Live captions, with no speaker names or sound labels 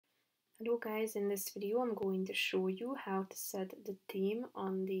Hello guys, in this video I'm going to show you how to set the theme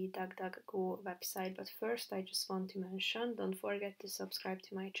on the duckduckgo website, but first I just want to mention, don't forget to subscribe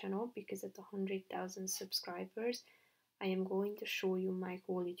to my channel because at 100,000 subscribers I am going to show you my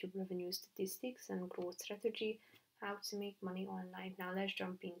whole YouTube revenue statistics and growth strategy, how to make money online. Now let's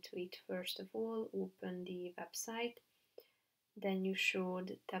jump into it. First of all, open the website. Then you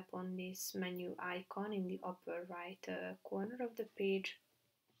should tap on this menu icon in the upper right corner of the page.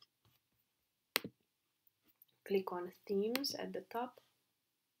 Click on themes at the top,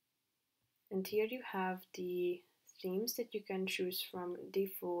 and here you have the themes that you can choose from: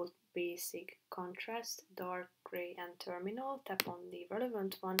 default, basic, contrast, dark gray, and terminal. Tap on the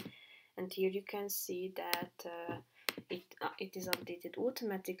relevant one, and here you can see that it is updated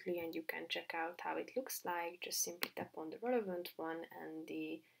automatically, and you can check out how it looks like. Just simply tap on the relevant one and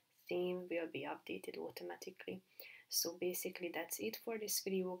the theme will be updated automatically. So basically that's it for this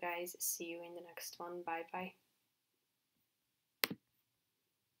video guys. See you in the next one. Bye bye.